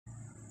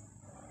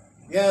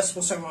Yes,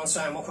 what's everyone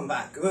saying? Welcome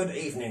back. Good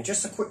evening.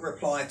 Just a quick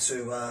reply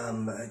to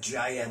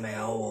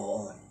JML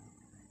or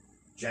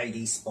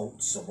JD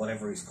Sports or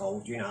whatever he's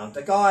called. You know,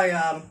 the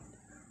guy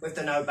with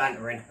the no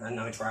bantering and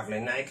no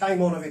travelling. Now, he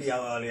came on a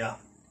video earlier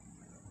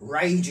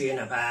raging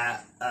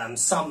about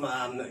some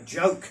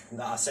joke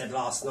that I said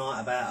last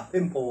night about a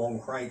pimple on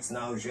Craig's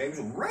nose. He was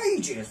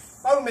raging,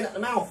 foaming at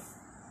the mouth.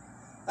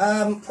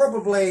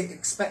 Probably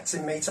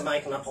expecting me to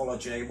make an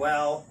apology.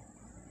 Well,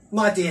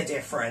 my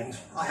dear friend,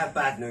 I have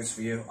bad news for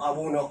you. I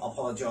will not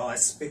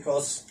apologise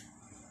because,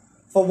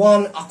 for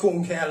one, I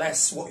couldn't care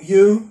less what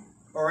you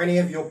or any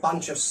of your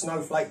bunch of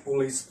snowflake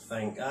bullies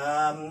think.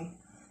 Now,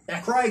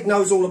 Craig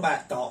knows all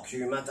about dark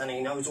humour, and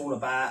he knows all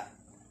about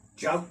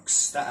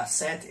jokes that are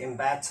said in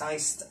bad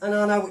taste. And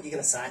I know what you're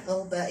going to say.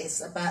 Oh, but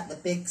it's about the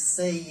big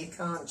C. You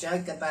can't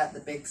joke about the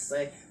big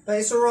C. But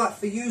it's all right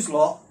for yous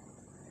lot.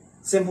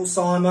 Simple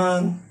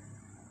Simon,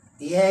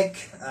 The Egg,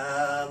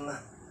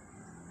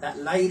 that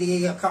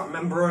lady, I can't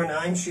remember her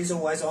name, she's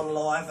always on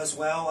live as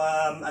well,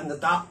 and the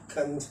Duck,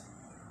 and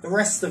the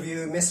rest of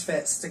you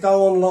misfits, to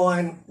go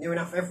online near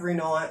enough every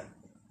night,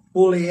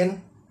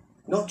 bullying,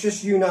 not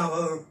just you know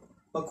who,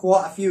 but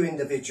quite a few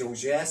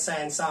individuals, yeah,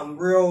 saying some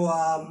real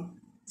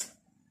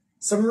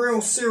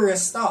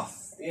serious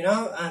stuff, you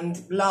know,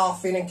 and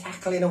laughing and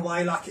cackling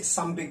away like it's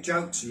some big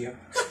joke to you.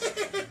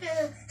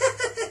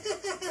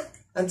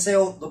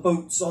 Until the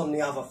boot's on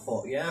the other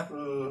foot, yeah?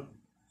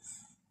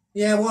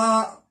 Yeah,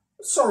 well,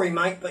 sorry,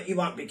 mate, but you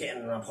won't be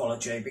getting an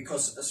apology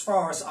because as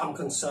far as I'm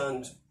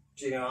concerned,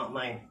 do you know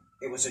what I mean?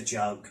 It was a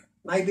joke.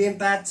 Maybe in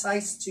bad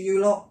taste to you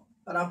lot,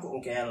 but I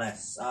couldn't care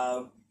less.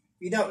 So,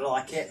 if you don't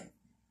like it,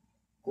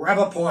 grab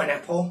a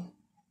pineapple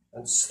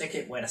and stick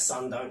it where the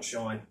sun don't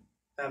shine.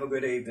 Have a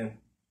good evening.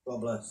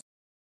 God bless.